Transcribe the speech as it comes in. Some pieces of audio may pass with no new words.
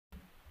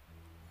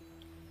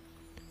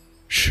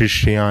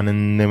Shri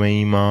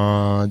Anandamayi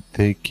Ma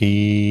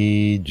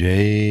ki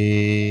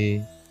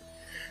jai.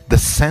 The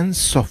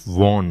sense of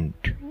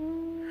want,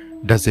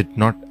 does it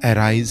not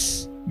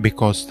arise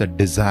because the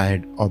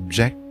desired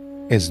object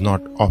is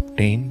not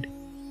obtained?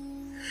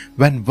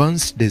 When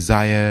one's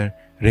desire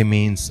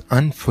remains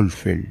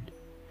unfulfilled,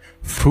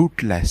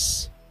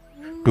 fruitless,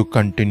 to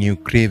continue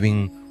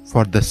craving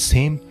for the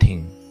same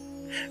thing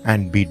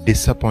and be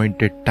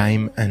disappointed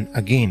time and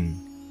again,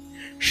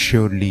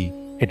 surely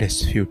it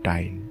is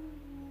futile.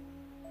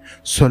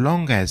 So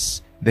long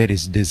as there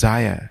is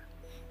desire,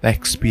 the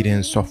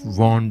experience of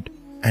want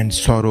and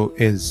sorrow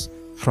is,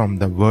 from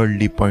the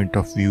worldly point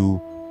of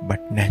view,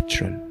 but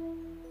natural.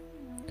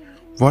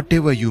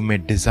 Whatever you may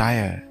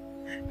desire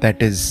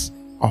that is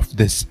of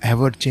this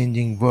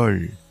ever-changing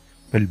world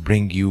will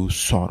bring you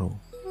sorrow.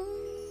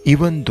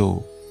 Even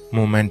though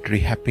momentary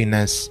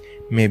happiness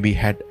may be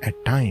had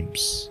at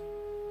times,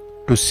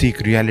 to seek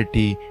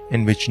reality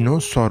in which no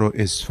sorrow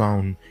is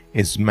found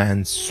is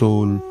man's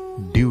sole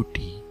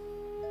duty.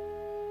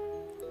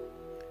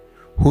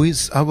 Who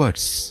is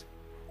ours?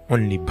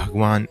 Only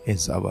Bhagwan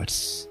is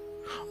ours.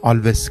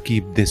 Always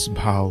keep this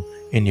bhav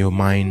in your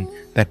mind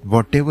that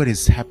whatever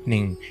is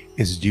happening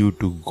is due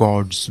to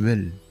God's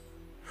will.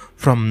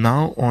 From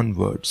now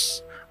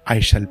onwards, I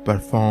shall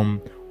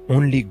perform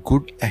only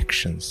good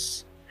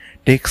actions.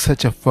 Take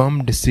such a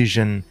firm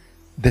decision.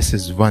 This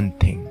is one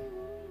thing.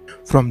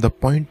 From the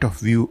point of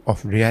view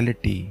of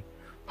reality,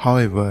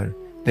 however,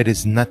 there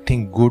is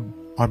nothing good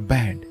or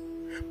bad.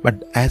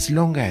 But as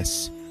long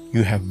as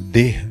you have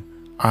Deha,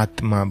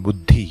 Atma,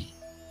 Buddhi,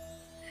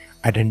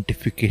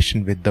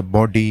 identification with the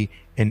body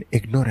in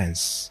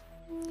ignorance,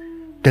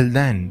 till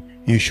then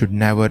you should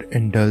never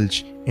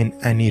indulge in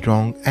any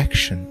wrong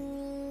action.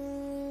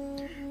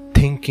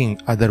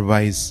 Thinking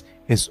otherwise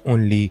is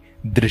only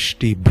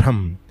drishti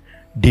bhram,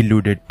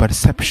 deluded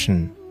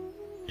perception.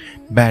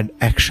 Bad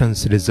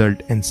actions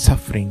result in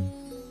suffering.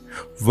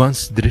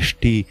 One's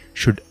drishti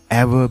should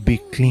ever be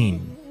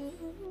clean.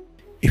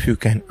 If you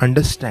can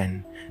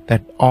understand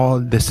that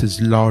all this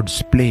is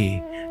Lord's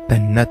play,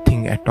 then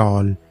nothing at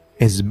all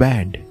is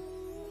bad.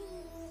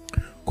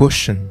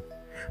 Question: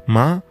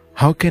 Ma,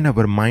 how can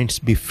our minds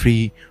be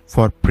free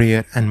for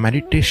prayer and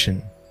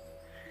meditation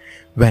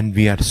when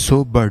we are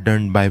so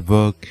burdened by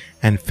work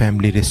and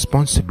family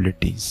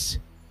responsibilities?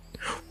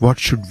 What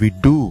should we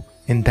do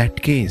in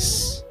that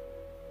case?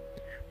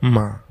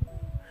 Ma,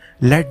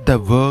 let the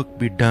work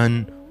be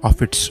done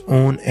of its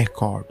own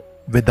accord,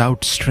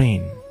 without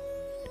strain.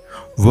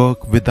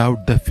 Work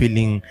without the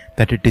feeling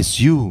that it is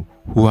you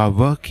who are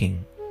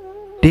working.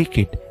 Take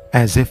it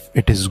as if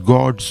it is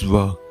God's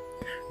work,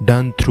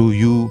 done through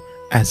you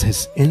as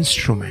His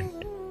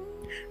instrument.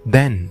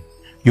 Then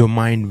your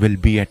mind will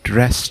be at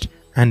rest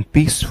and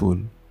peaceful.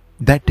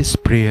 That is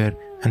prayer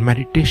and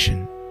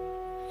meditation.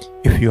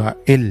 If you are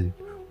ill,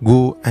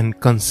 go and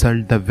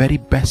consult the very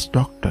best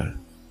doctor.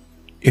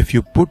 If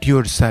you put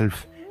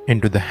yourself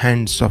into the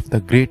hands of the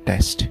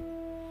greatest,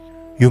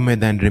 you may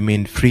then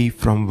remain free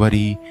from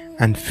worry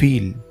and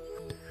feel,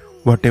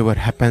 whatever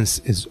happens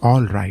is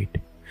all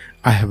right.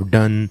 I have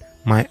done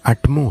my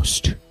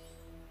utmost.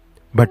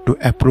 But to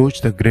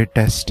approach the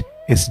greatest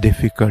is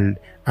difficult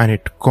and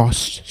it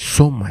costs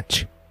so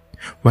much.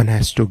 One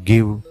has to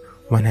give,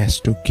 one has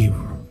to give.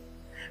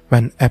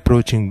 When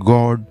approaching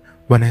God,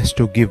 one has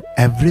to give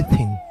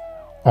everything,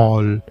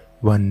 all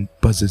one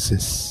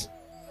possesses.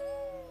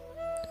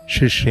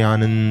 Shri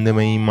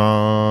Anandamayi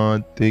Ma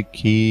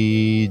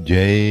ki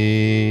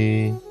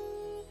jai.